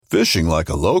Fishing like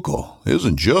a local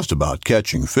isn't just about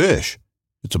catching fish.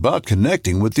 It's about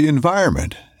connecting with the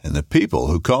environment and the people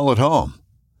who call it home.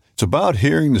 It's about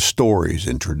hearing the stories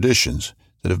and traditions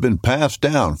that have been passed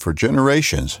down for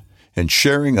generations and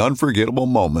sharing unforgettable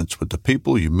moments with the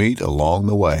people you meet along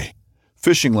the way.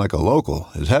 Fishing like a local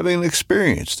is having an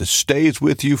experience that stays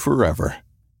with you forever.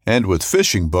 And with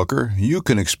Fishing Booker, you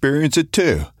can experience it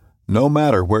too, no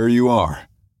matter where you are.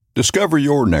 Discover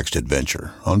your next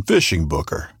adventure on Fishing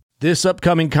Booker. This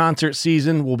upcoming concert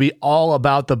season will be all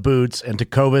about the boots, and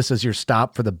Tecovas is your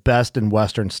stop for the best in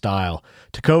Western style.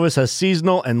 Tecovas has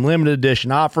seasonal and limited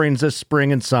edition offerings this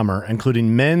spring and summer,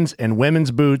 including men's and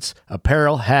women's boots,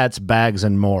 apparel, hats, bags,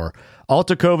 and more. All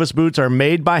Tecovas boots are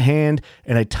made by hand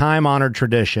in a time-honored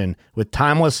tradition with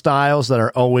timeless styles that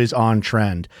are always on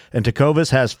trend. And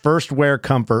Tecovas has first wear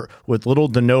comfort with little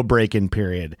to no break-in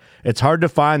period. It's hard to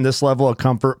find this level of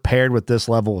comfort paired with this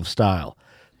level of style.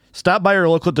 Stop by your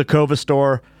local Tecovas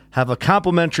store, have a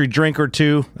complimentary drink or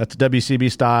two, that's WCB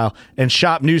style, and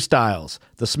shop new styles.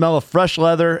 The smell of fresh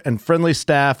leather and friendly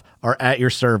staff are at your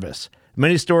service.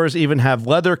 Many stores even have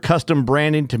leather custom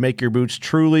branding to make your boots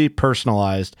truly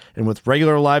personalized. And with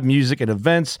regular live music and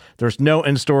events, there's no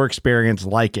in-store experience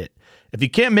like it. If you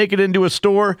can't make it into a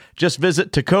store, just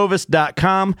visit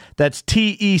tecovas.com. That's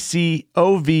TECOVAS.com.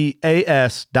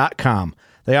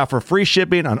 They offer free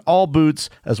shipping on all boots,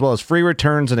 as well as free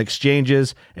returns and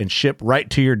exchanges, and ship right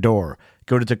to your door.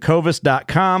 Go to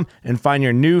tecovas.com and find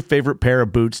your new favorite pair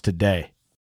of boots today.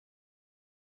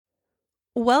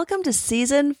 Welcome to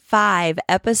Season 5,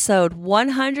 Episode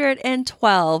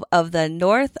 112 of the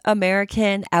North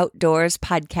American Outdoors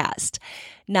Podcast.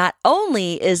 Not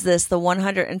only is this the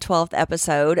 112th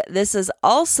episode, this is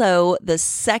also the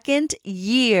second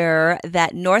year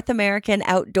that North American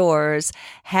Outdoors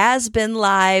has been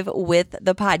live with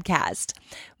the podcast.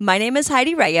 My name is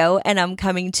Heidi Rayo, and I'm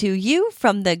coming to you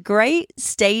from the great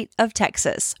state of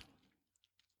Texas.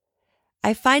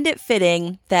 I find it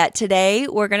fitting that today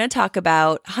we're going to talk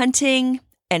about hunting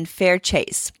and fair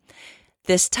chase.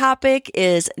 This topic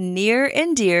is near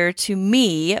and dear to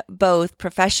me, both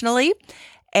professionally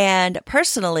and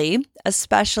personally,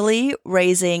 especially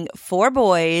raising 4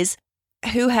 boys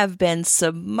who have been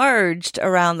submerged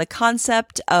around the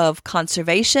concept of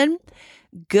conservation,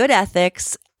 good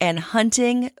ethics, and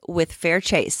hunting with fair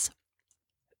chase.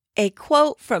 A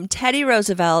quote from Teddy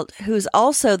Roosevelt, who's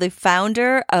also the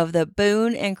founder of the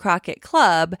Boone and Crockett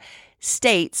Club,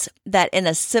 states that in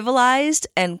a civilized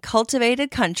and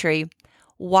cultivated country,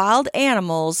 wild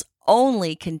animals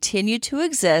only continue to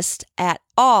exist at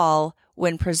all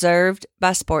when preserved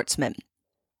by sportsmen.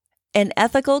 An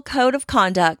ethical code of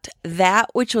conduct, that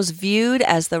which was viewed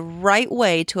as the right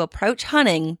way to approach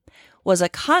hunting, was a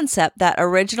concept that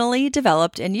originally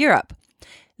developed in Europe.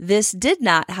 This did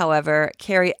not, however,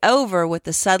 carry over with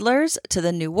the settlers to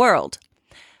the New World.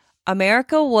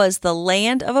 America was the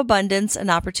land of abundance and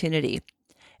opportunity,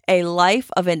 a life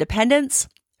of independence,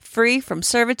 free from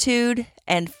servitude,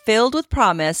 and filled with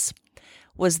promise,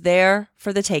 was there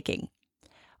for the taking.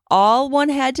 All one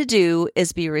had to do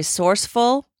is be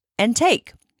resourceful and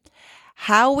take.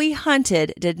 How we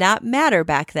hunted did not matter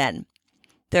back then.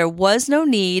 There was no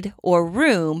need or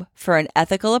room for an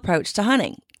ethical approach to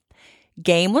hunting.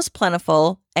 Game was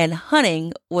plentiful, and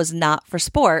hunting was not for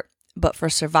sport, but for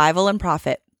survival and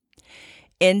profit.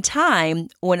 In time,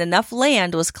 when enough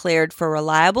land was cleared for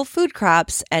reliable food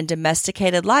crops and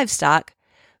domesticated livestock,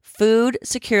 food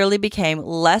securely became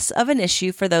less of an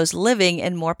issue for those living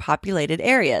in more populated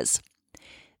areas.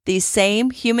 These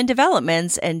same human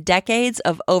developments and decades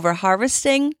of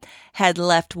overharvesting had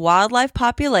left wildlife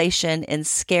population in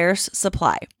scarce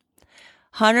supply.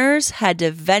 Hunters had to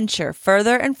venture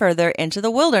further and further into the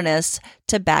wilderness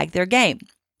to bag their game.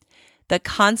 The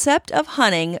concept of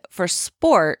hunting for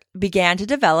sport began to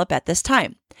develop at this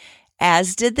time,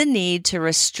 as did the need to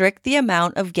restrict the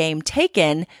amount of game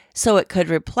taken so it could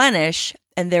replenish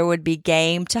and there would be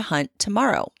game to hunt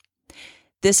tomorrow.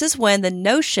 This is when the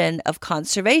notion of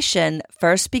conservation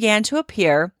first began to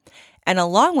appear, and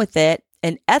along with it,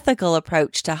 an ethical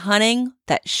approach to hunting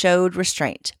that showed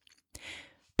restraint.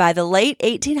 By the late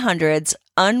 1800s,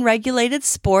 unregulated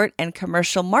sport and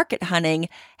commercial market hunting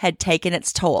had taken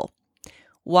its toll.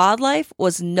 Wildlife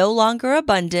was no longer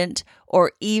abundant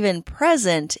or even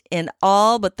present in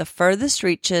all but the furthest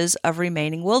reaches of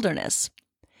remaining wilderness.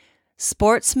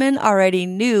 Sportsmen already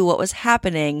knew what was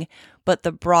happening, but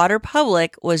the broader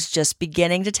public was just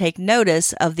beginning to take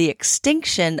notice of the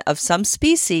extinction of some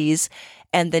species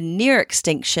and the near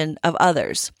extinction of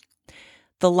others.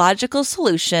 The logical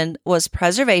solution was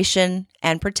preservation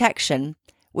and protection,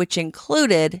 which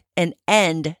included an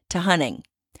end to hunting.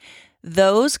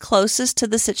 those closest to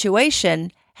the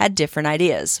situation had different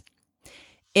ideas.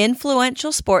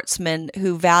 Influential sportsmen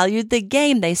who valued the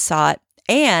game they sought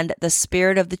and the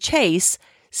spirit of the chase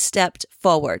stepped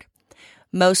forward.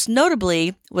 Most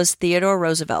notably was Theodore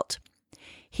Roosevelt.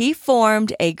 He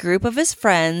formed a group of his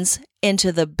friends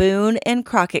into the Boone and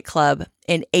Crockett Club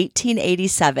in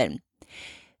 1887.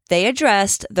 They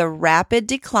addressed the rapid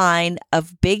decline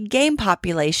of big game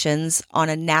populations on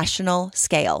a national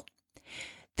scale.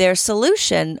 Their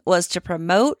solution was to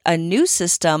promote a new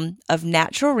system of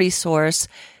natural resource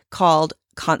called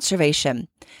conservation.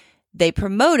 They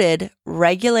promoted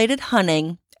regulated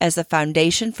hunting as the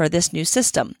foundation for this new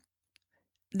system.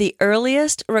 The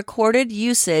earliest recorded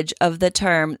usage of the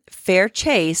term fair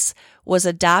chase was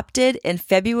adopted in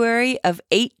February of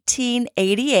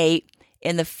 1888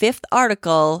 in the 5th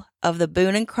article of the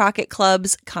Boone and Crockett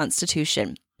Club's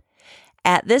Constitution.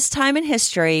 At this time in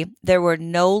history, there were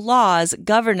no laws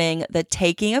governing the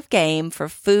taking of game for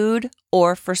food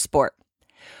or for sport.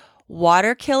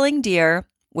 Water killing deer,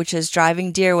 which is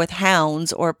driving deer with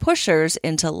hounds or pushers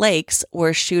into lakes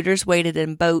where shooters waited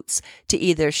in boats to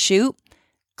either shoot,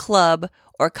 club,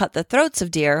 or cut the throats of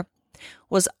deer,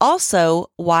 was also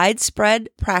widespread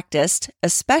practiced,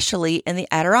 especially in the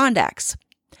Adirondacks.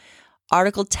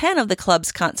 Article 10 of the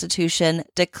club's constitution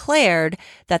declared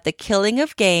that the killing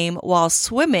of game while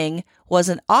swimming was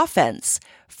an offense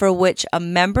for which a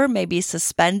member may be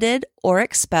suspended or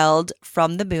expelled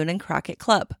from the Boone and Crockett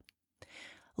Club.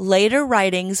 Later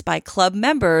writings by club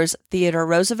members Theodore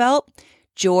Roosevelt,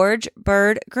 George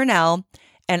Bird Grinnell,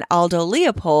 and Aldo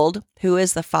Leopold, who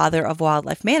is the father of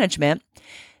wildlife management,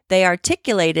 they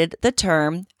articulated the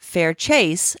term fair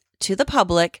chase to the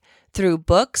public through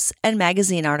books and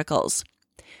magazine articles.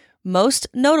 Most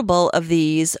notable of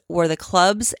these were the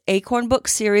club's Acorn Book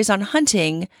series on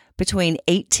hunting between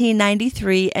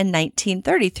 1893 and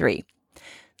 1933,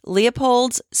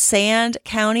 Leopold's Sand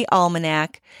County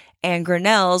Almanac, and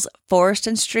Grinnell's Forest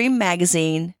and Stream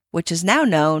magazine, which is now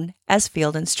known as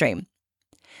Field and Stream.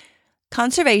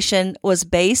 Conservation was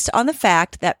based on the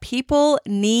fact that people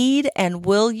need and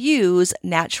will use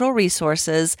natural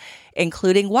resources,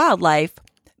 including wildlife,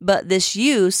 but this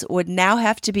use would now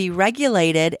have to be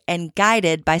regulated and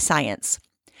guided by science.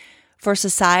 For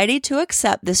society to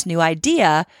accept this new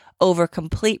idea over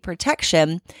complete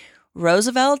protection,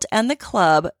 Roosevelt and the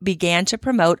club began to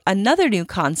promote another new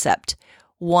concept,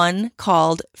 one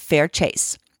called fair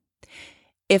chase.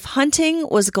 If hunting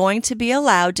was going to be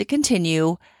allowed to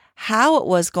continue, how it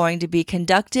was going to be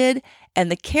conducted and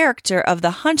the character of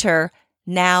the hunter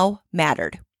now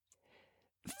mattered.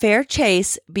 Fair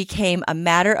chase became a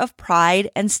matter of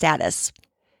pride and status.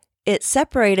 It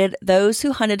separated those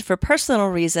who hunted for personal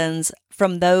reasons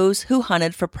from those who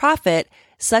hunted for profit,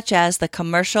 such as the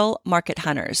commercial market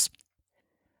hunters.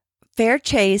 Fair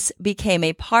chase became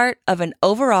a part of an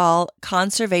overall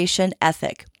conservation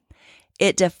ethic.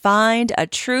 It defined a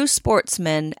true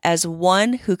sportsman as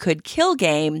one who could kill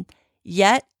game,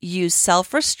 yet use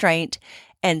self-restraint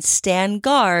and stand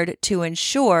guard to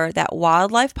ensure that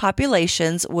wildlife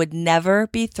populations would never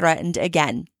be threatened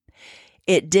again.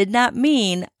 It did not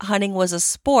mean hunting was a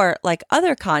sport like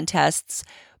other contests,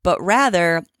 but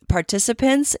rather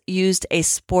participants used a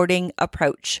sporting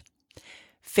approach.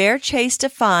 Fair chase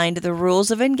defined the rules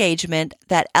of engagement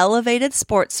that elevated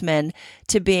sportsmen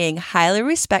to being highly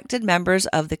respected members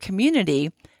of the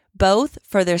community, both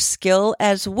for their skill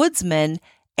as woodsmen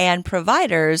and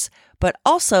providers, but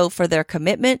also for their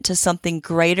commitment to something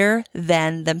greater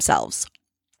than themselves.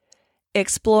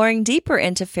 Exploring deeper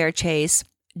into fair chase,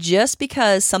 just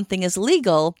because something is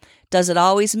legal doesn't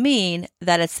always mean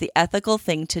that it's the ethical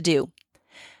thing to do.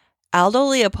 Aldo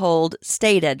Leopold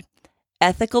stated,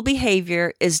 "Ethical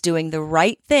behavior is doing the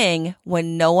right thing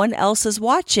when no one else is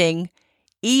watching,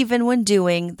 even when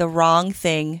doing the wrong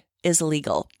thing is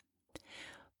legal."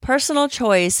 Personal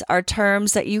choice are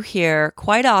terms that you hear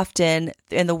quite often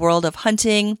in the world of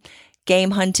hunting,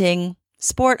 game hunting,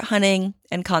 sport hunting,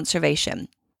 and conservation.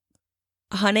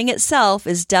 Hunting itself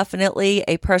is definitely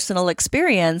a personal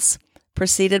experience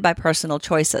preceded by personal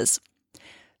choices.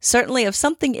 Certainly, if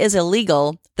something is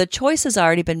illegal, the choice has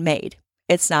already been made.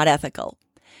 It's not ethical.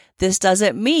 This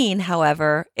doesn't mean,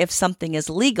 however, if something is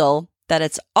legal, that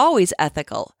it's always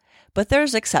ethical, but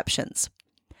there's exceptions.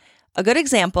 A good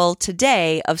example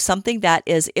today of something that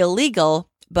is illegal,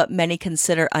 but many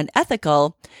consider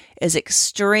unethical, is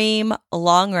extreme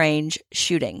long-range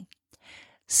shooting.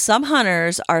 Some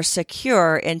hunters are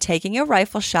secure in taking a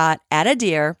rifle shot at a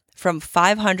deer from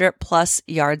 500 plus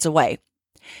yards away.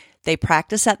 They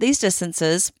practice at these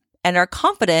distances and are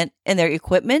confident in their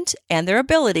equipment and their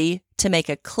ability to make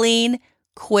a clean,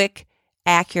 quick,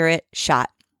 accurate shot.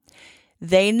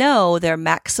 They know their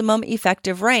maximum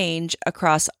effective range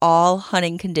across all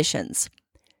hunting conditions.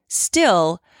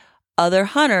 Still, other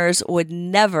hunters would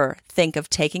never think of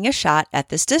taking a shot at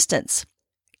this distance,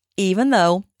 even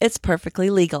though it's perfectly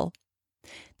legal.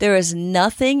 There is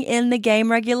nothing in the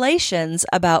game regulations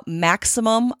about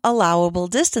maximum allowable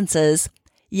distances,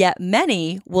 yet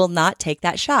many will not take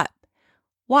that shot.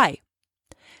 Why?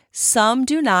 Some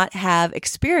do not have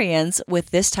experience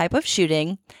with this type of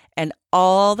shooting and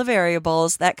all the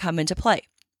variables that come into play.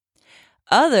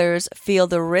 Others feel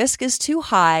the risk is too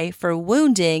high for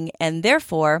wounding and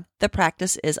therefore the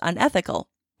practice is unethical.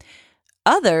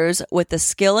 Others, with the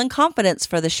skill and confidence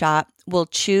for the shot, will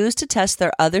choose to test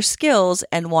their other skills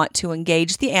and want to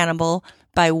engage the animal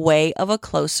by way of a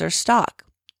closer stalk.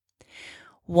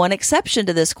 One exception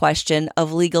to this question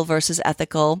of legal versus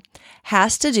ethical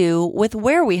has to do with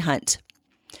where we hunt.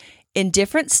 In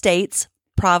different states,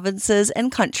 provinces,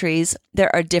 and countries,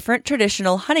 there are different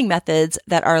traditional hunting methods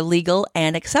that are legal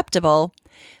and acceptable,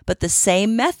 but the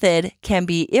same method can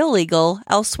be illegal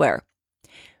elsewhere.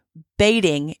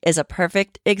 Baiting is a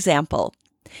perfect example.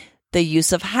 The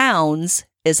use of hounds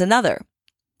is another.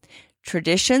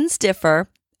 Traditions differ,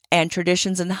 and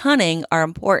traditions in hunting are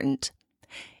important.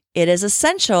 It is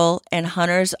essential, and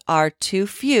hunters are too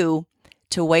few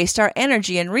to waste our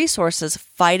energy and resources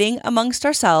fighting amongst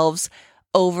ourselves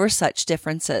over such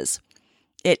differences.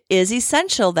 It is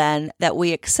essential, then, that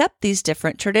we accept these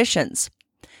different traditions.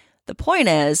 The point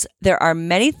is, there are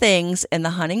many things in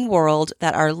the hunting world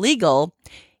that are legal,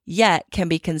 yet can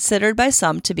be considered by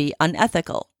some to be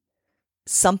unethical.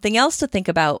 Something else to think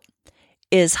about: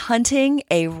 is hunting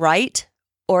a right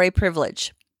or a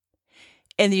privilege?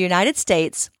 In the United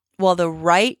States, while the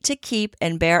right to keep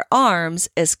and bear arms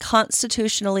is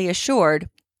constitutionally assured,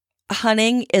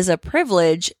 hunting is a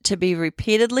privilege to be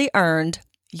repeatedly earned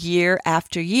year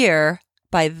after year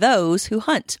by those who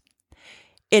hunt.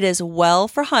 It is well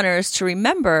for hunters to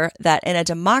remember that in a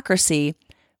democracy,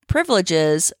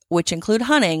 privileges, which include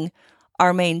hunting,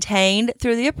 are maintained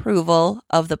through the approval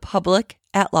of the public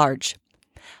at large.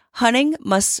 Hunting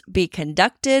must be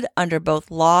conducted under both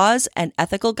laws and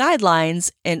ethical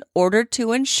guidelines in order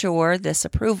to ensure this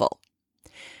approval.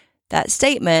 That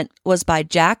statement was by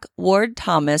Jack Ward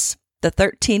Thomas, the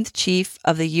 13th Chief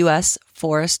of the U.S.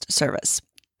 Forest Service.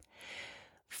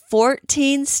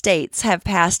 14 states have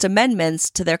passed amendments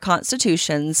to their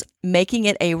constitutions, making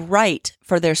it a right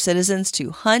for their citizens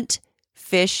to hunt,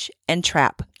 fish, and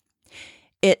trap.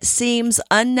 It seems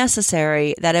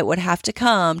unnecessary that it would have to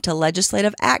come to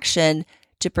legislative action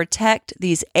to protect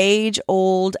these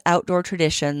age-old outdoor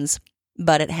traditions,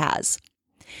 but it has.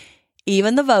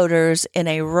 Even the voters in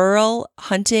a rural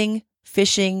hunting,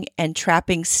 fishing, and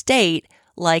trapping state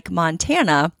like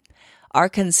Montana are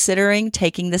considering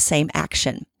taking the same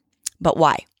action. But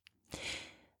why?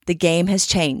 The game has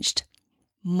changed.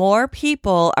 More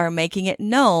people are making it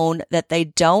known that they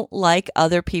don't like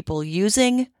other people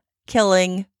using,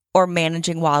 killing, or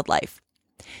managing wildlife.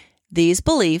 These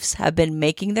beliefs have been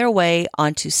making their way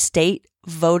onto state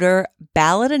voter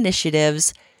ballot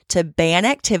initiatives to ban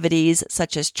activities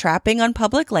such as trapping on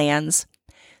public lands,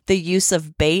 the use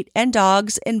of bait and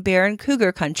dogs in bear and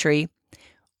cougar country,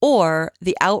 or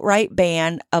the outright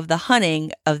ban of the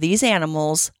hunting of these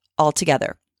animals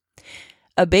altogether.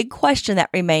 A big question that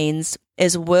remains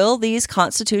is, will these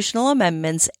constitutional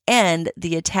amendments end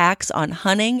the attacks on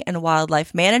hunting and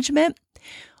wildlife management,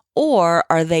 or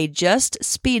are they just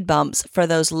speed bumps for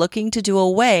those looking to do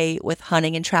away with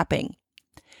hunting and trapping?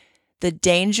 The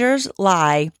dangers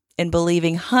lie in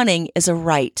believing hunting is a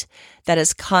right that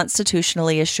is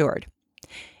constitutionally assured.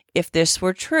 If this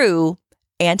were true,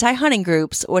 anti-hunting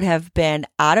groups would have been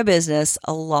out of business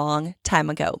a long time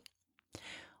ago.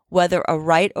 Whether a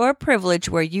right or a privilege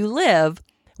where you live,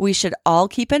 we should all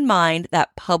keep in mind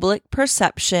that public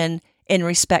perception in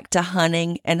respect to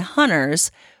hunting and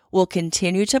hunters will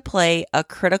continue to play a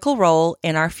critical role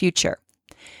in our future.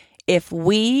 If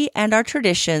we and our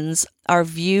traditions are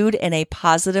viewed in a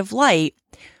positive light,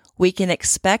 we can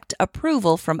expect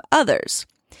approval from others.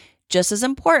 Just as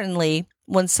importantly,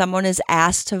 when someone is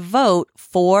asked to vote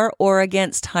for or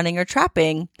against hunting or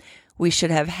trapping, we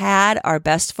should have had our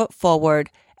best foot forward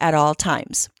at all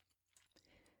times.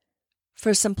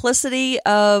 For simplicity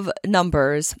of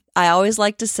numbers, I always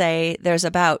like to say there's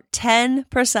about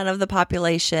 10% of the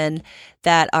population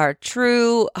that are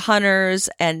true hunters,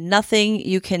 and nothing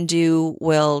you can do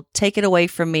will take it away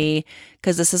from me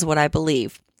because this is what I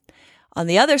believe. On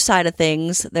the other side of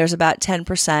things, there's about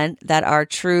 10% that are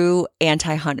true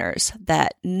anti-hunters,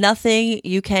 that nothing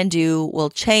you can do will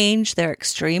change their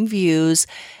extreme views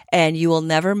and you will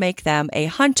never make them a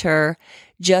hunter,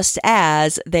 just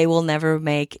as they will never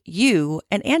make you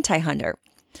an anti-hunter.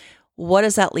 What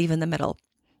does that leave in the middle?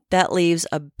 That leaves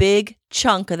a big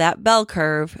chunk of that bell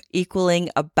curve equaling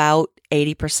about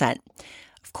 80%.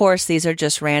 Of course, these are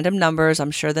just random numbers.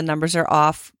 I'm sure the numbers are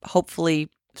off, hopefully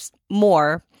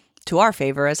more to our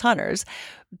favor as hunters,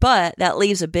 but that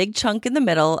leaves a big chunk in the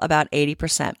middle, about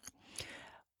 80%.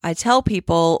 I tell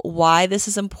people why this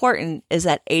is important is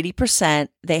that 80%,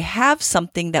 they have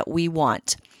something that we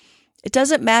want. It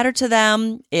doesn't matter to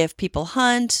them if people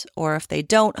hunt or if they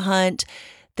don't hunt.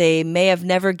 They may have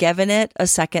never given it a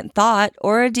second thought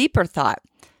or a deeper thought.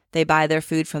 They buy their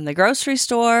food from the grocery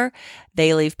store.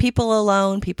 They leave people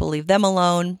alone. People leave them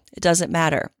alone. It doesn't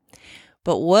matter.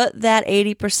 But what that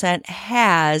 80%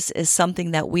 has is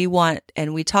something that we want,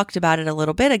 and we talked about it a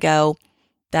little bit ago.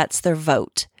 That's their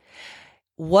vote.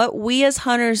 What we as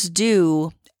hunters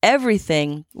do,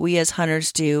 everything we as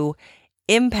hunters do,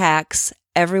 impacts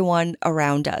everyone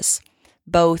around us,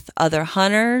 both other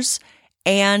hunters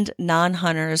and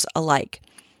non-hunters alike.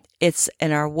 It's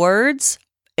in our words,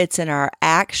 it's in our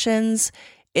actions,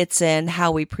 it's in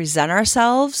how we present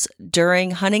ourselves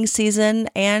during hunting season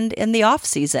and in the off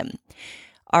season.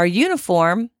 Our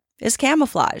uniform is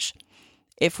camouflage.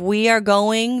 If we are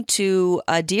going to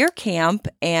a deer camp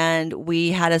and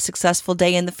we had a successful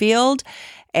day in the field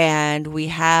and we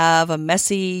have a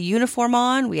messy uniform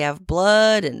on, we have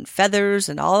blood and feathers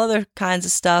and all other kinds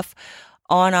of stuff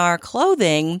on our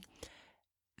clothing,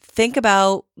 think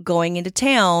about going into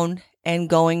town and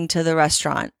going to the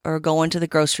restaurant or going to the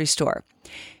grocery store.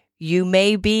 You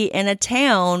may be in a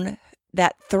town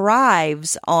that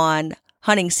thrives on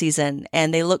hunting season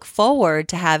and they look forward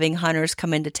to having hunters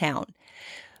come into town.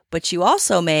 But you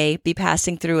also may be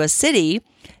passing through a city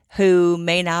who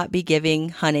may not be giving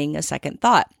hunting a second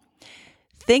thought.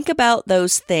 Think about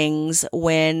those things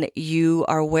when you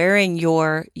are wearing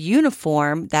your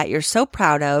uniform that you're so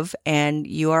proud of, and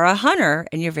you are a hunter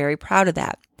and you're very proud of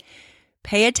that.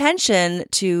 Pay attention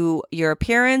to your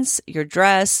appearance, your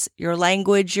dress, your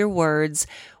language, your words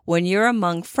when you're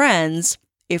among friends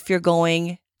if you're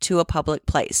going to a public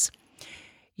place.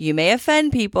 You may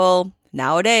offend people.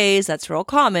 Nowadays, that's real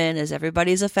common, as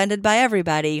everybody's offended by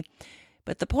everybody.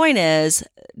 But the point is,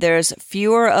 there's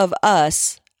fewer of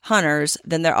us hunters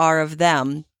than there are of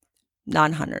them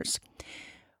non-hunters.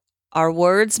 Our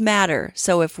words matter.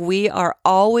 So if we are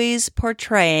always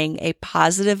portraying a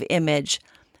positive image,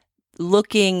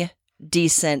 looking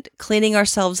decent, cleaning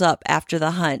ourselves up after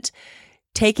the hunt,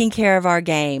 taking care of our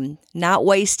game, not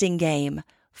wasting game,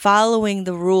 following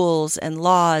the rules and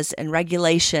laws and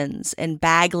regulations and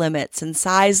bag limits and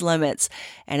size limits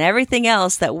and everything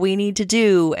else that we need to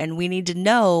do and we need to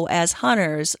know as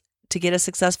hunters to get a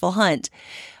successful hunt.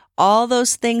 All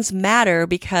those things matter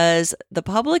because the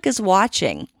public is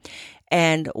watching,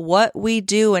 and what we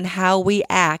do and how we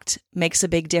act makes a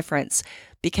big difference,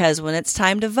 because when it's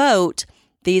time to vote,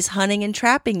 these hunting and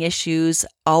trapping issues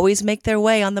always make their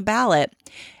way on the ballot.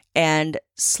 And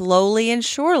slowly and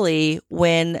surely,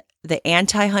 when the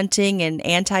anti-hunting and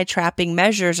anti-trapping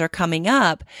measures are coming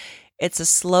up, it's a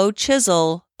slow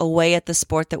chisel away at the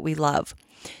sport that we love.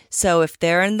 So if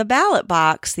they're in the ballot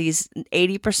box, these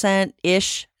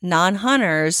 80%-ish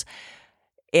non-hunters,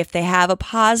 if they have a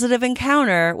positive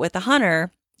encounter with a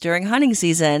hunter during hunting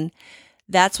season,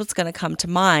 that's what's going to come to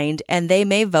mind, and they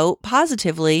may vote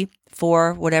positively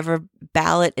for whatever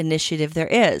ballot initiative there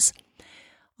is.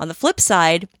 On the flip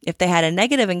side, if they had a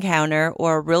negative encounter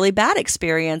or a really bad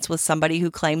experience with somebody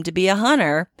who claimed to be a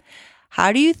hunter,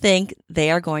 how do you think they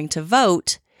are going to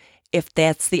vote if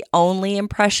that's the only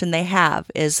impression they have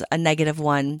is a negative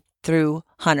one through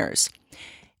hunters?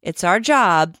 It's our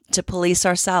job to police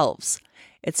ourselves.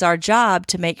 It's our job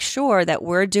to make sure that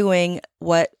we're doing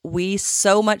what we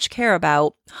so much care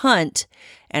about, hunt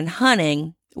and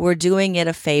hunting. We're doing it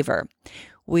a favor.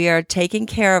 We are taking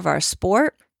care of our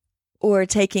sport. We're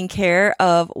taking care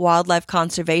of wildlife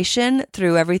conservation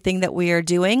through everything that we are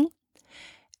doing.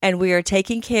 And we are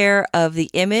taking care of the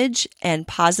image and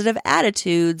positive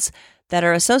attitudes that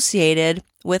are associated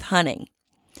with hunting.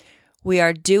 We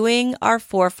are doing our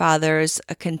forefathers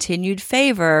a continued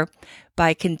favor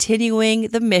by continuing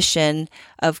the mission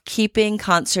of keeping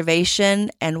conservation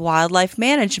and wildlife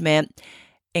management,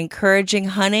 encouraging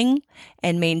hunting,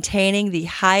 and maintaining the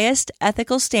highest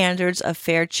ethical standards of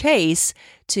fair chase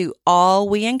to all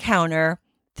we encounter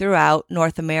throughout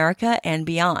North America and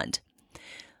beyond.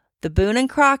 The Boone and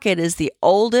Crockett is the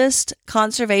oldest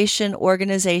conservation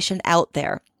organization out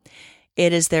there.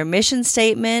 It is their mission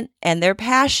statement and their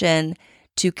passion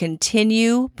to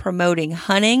continue promoting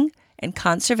hunting and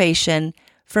conservation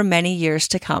for many years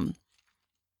to come.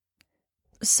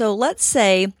 So let's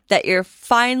say that you're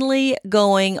finally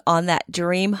going on that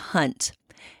dream hunt,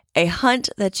 a hunt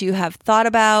that you have thought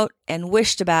about and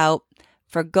wished about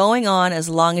for going on as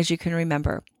long as you can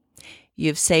remember.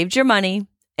 You've saved your money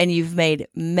and you've made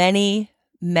many,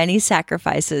 many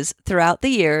sacrifices throughout the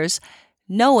years,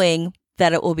 knowing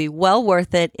that it will be well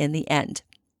worth it in the end.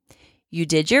 You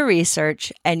did your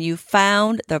research and you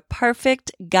found the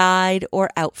perfect guide or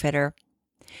outfitter.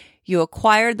 You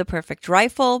acquired the perfect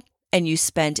rifle and you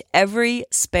spent every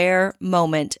spare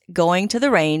moment going to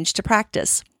the range to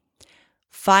practice.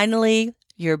 Finally,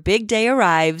 your big day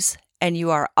arrives and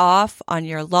you are off on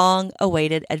your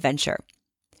long-awaited adventure.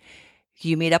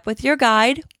 You meet up with your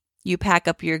guide, you pack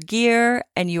up your gear,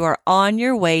 and you are on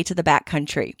your way to the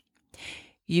backcountry.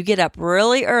 You get up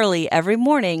really early every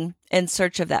morning in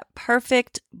search of that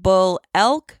perfect bull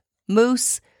elk,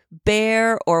 moose,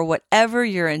 bear, or whatever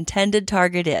your intended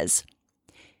target is.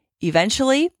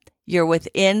 Eventually, you're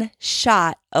within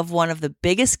shot of one of the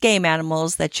biggest game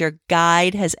animals that your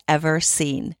guide has ever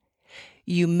seen.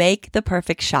 You make the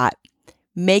perfect shot,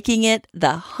 making it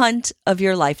the hunt of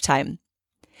your lifetime.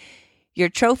 Your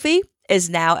trophy is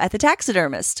now at the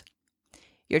taxidermist.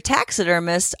 Your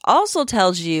taxidermist also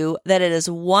tells you that it is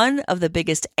one of the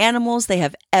biggest animals they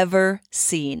have ever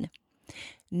seen.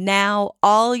 Now,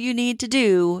 all you need to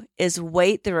do is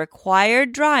wait the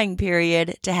required drying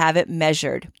period to have it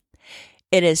measured.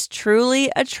 It is truly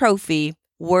a trophy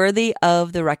worthy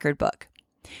of the record book.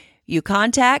 You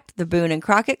contact the Boone and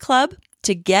Crockett Club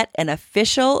to get an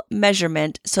official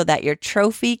measurement so that your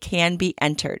trophy can be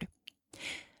entered.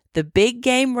 The big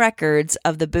game records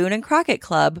of the Boone and Crockett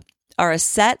Club are a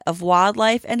set of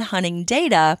wildlife and hunting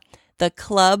data the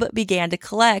club began to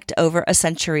collect over a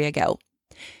century ago.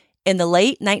 In the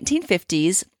late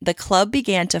 1950s, the club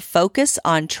began to focus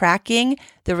on tracking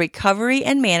the recovery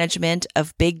and management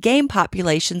of big game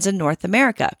populations in North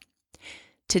America.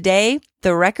 Today,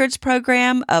 the records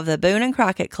program of the Boone and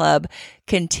Crockett Club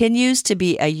continues to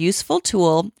be a useful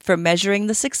tool for measuring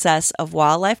the success of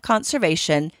wildlife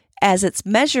conservation, as its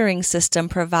measuring system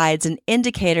provides an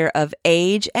indicator of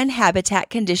age and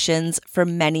habitat conditions for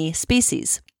many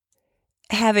species.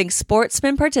 Having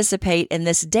sportsmen participate in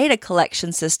this data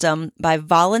collection system by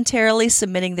voluntarily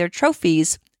submitting their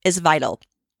trophies is vital.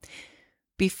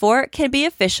 Before it can be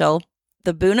official,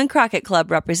 the Boone and Crockett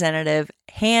Club representative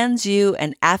hands you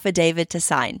an affidavit to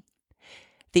sign.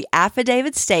 The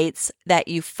affidavit states that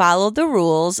you followed the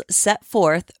rules set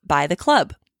forth by the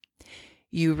club.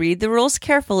 You read the rules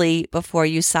carefully before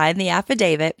you sign the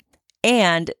affidavit,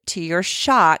 and to your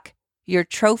shock, your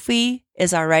trophy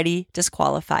is already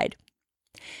disqualified.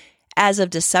 As of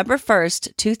December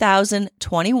 1st,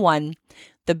 2021,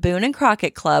 the Boone and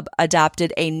Crockett Club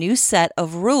adopted a new set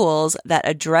of rules that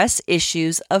address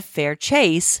issues of fair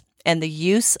chase and the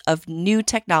use of new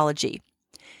technology.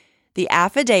 The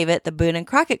affidavit the Boone and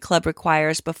Crockett Club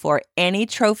requires before any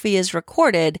trophy is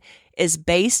recorded is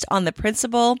based on the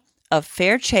principle of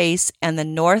fair chase and the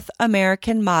North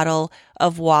American model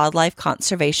of wildlife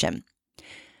conservation.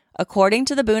 According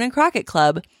to the Boone and Crockett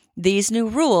Club, these new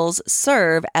rules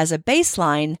serve as a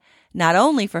baseline not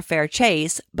only for fair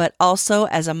chase, but also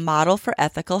as a model for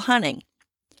ethical hunting.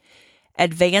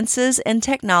 Advances in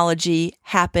technology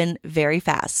happen very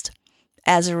fast.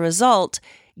 As a result,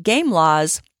 game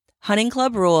laws, hunting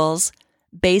club rules,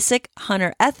 basic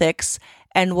hunter ethics,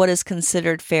 and what is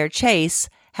considered fair chase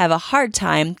have a hard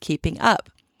time keeping up.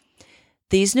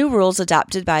 These new rules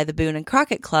adopted by the Boone and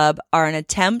Crockett Club are an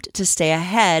attempt to stay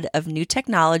ahead of new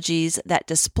technologies that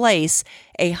displace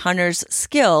a hunter's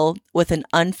skill with an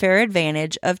unfair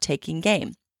advantage of taking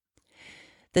game.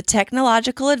 The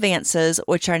technological advances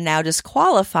which are now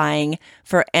disqualifying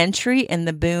for entry in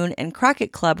the Boone and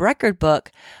Crockett Club record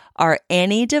book are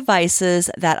any devices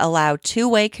that allow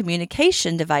two-way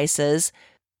communication devices,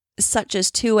 such as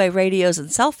two-way radios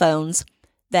and cell phones,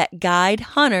 that guide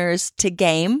hunters to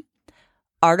game,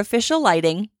 artificial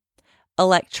lighting,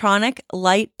 electronic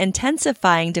light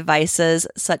intensifying devices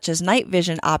such as night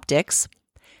vision optics,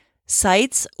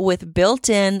 sights with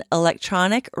built-in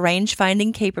electronic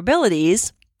range-finding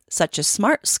capabilities such as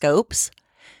smart scopes,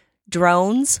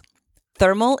 drones,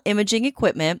 thermal imaging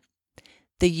equipment,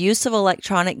 the use of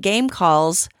electronic game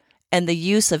calls, and the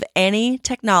use of any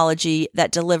technology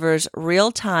that delivers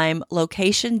real-time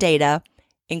location data,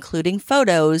 including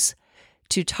photos,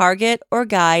 to target or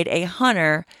guide a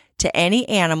hunter to any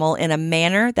animal in a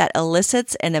manner that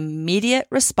elicits an immediate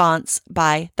response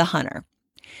by the hunter.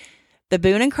 The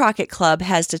Boone and Crockett Club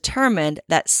has determined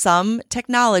that some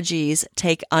technologies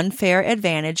take unfair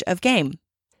advantage of game.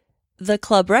 The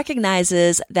club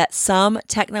recognizes that some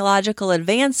technological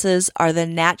advances are the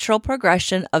natural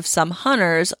progression of some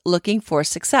hunters looking for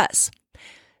success.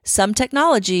 Some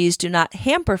technologies do not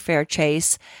hamper fair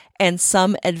chase, and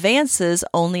some advances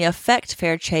only affect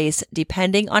fair chase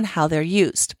depending on how they're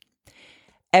used.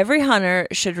 Every hunter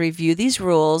should review these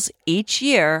rules each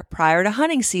year prior to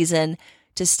hunting season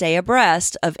to stay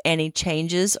abreast of any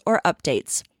changes or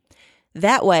updates.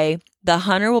 That way, the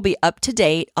hunter will be up to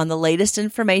date on the latest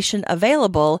information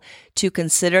available to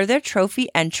consider their trophy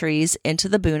entries into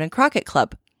the Boone and Crockett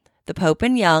Club, the Pope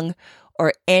and Young,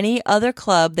 or any other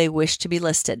club they wish to be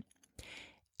listed.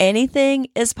 Anything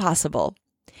is possible.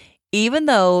 Even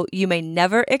though you may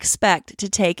never expect to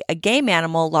take a game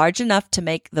animal large enough to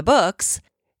make the books,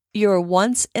 your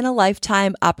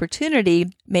once-in-a-lifetime opportunity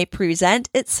may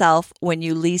present itself when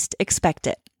you least expect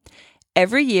it.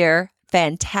 Every year,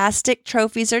 fantastic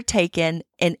trophies are taken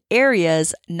in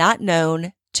areas not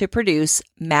known to produce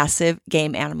massive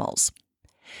game animals.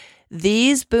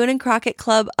 These Boone and Crockett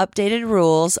Club updated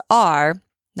rules are,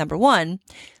 number 1,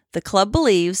 the club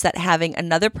believes that having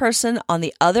another person on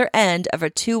the other end of a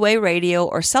two-way radio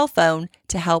or cell phone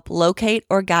to help locate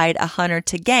or guide a hunter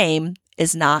to game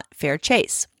is not fair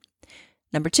chase.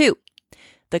 Number 2,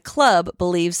 the club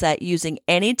believes that using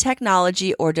any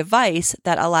technology or device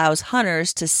that allows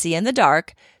hunters to see in the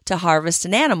dark to harvest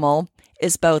an animal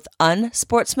is both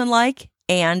unsportsmanlike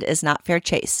and is not fair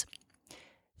chase.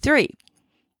 3,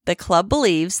 the club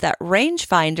believes that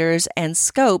rangefinders and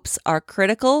scopes are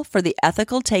critical for the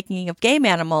ethical taking of game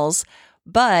animals,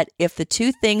 but if the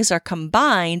two things are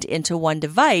combined into one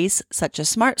device, such as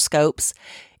smart scopes,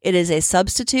 it is a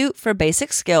substitute for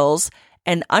basic skills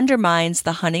and undermines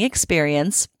the hunting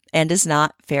experience and is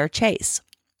not fair chase.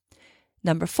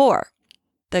 Number 4,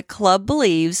 the club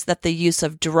believes that the use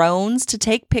of drones to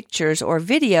take pictures or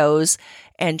videos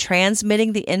and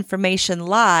transmitting the information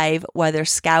live, whether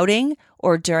scouting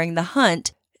or during the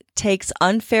hunt, takes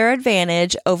unfair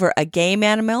advantage over a game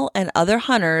animal and other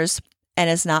hunters and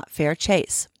is not fair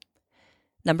chase.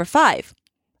 Number 5,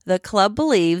 the club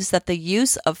believes that the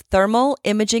use of thermal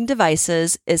imaging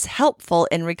devices is helpful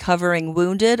in recovering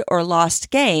wounded or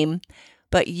lost game,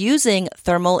 but using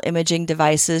thermal imaging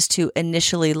devices to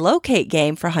initially locate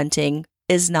game for hunting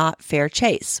is not fair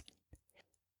chase.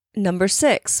 Number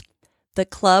 6, the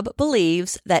club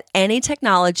believes that any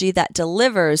technology that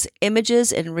delivers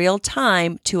images in real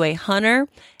time to a hunter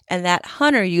and that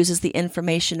hunter uses the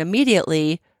information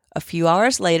immediately, a few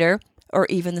hours later, or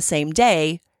even the same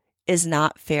day, is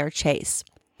not fair chase.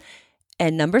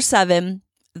 And number 7,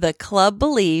 the club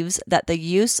believes that the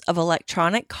use of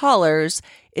electronic collars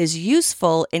is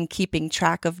useful in keeping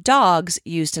track of dogs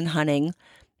used in hunting,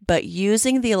 but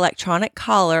using the electronic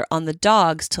collar on the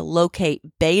dogs to locate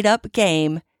bait-up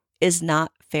game is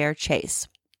not fair chase.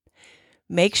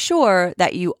 Make sure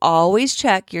that you always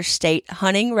check your state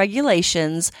hunting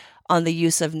regulations on the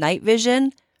use of night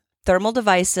vision, thermal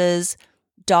devices,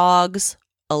 dogs,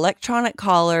 electronic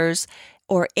collars,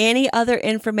 or any other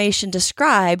information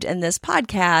described in this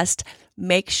podcast.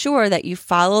 Make sure that you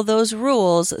follow those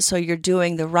rules so you're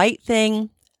doing the right thing,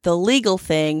 the legal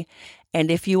thing, and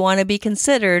if you want to be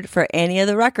considered for any of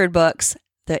the record books,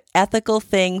 the ethical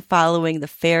thing following the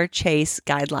fair chase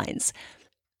guidelines.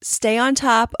 Stay on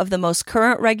top of the most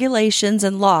current regulations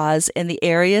and laws in the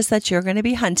areas that you're going to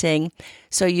be hunting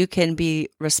so you can be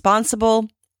responsible,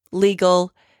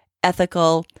 legal,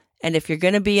 ethical, and if you're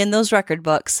going to be in those record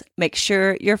books, make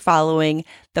sure you're following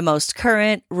the most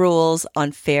current rules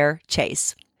on fair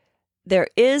chase. There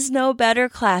is no better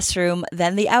classroom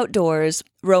than the outdoors,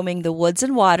 roaming the woods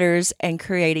and waters and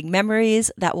creating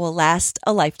memories that will last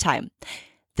a lifetime.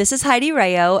 This is Heidi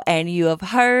Rayo, and you have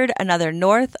heard another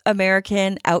North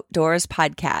American Outdoors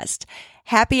podcast.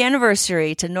 Happy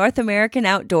anniversary to North American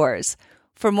Outdoors.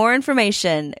 For more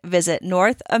information, visit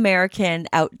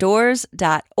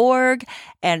NorthAmericanOutdoors.org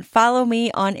and follow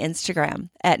me on Instagram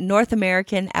at North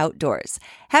American Outdoors.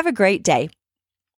 Have a great day.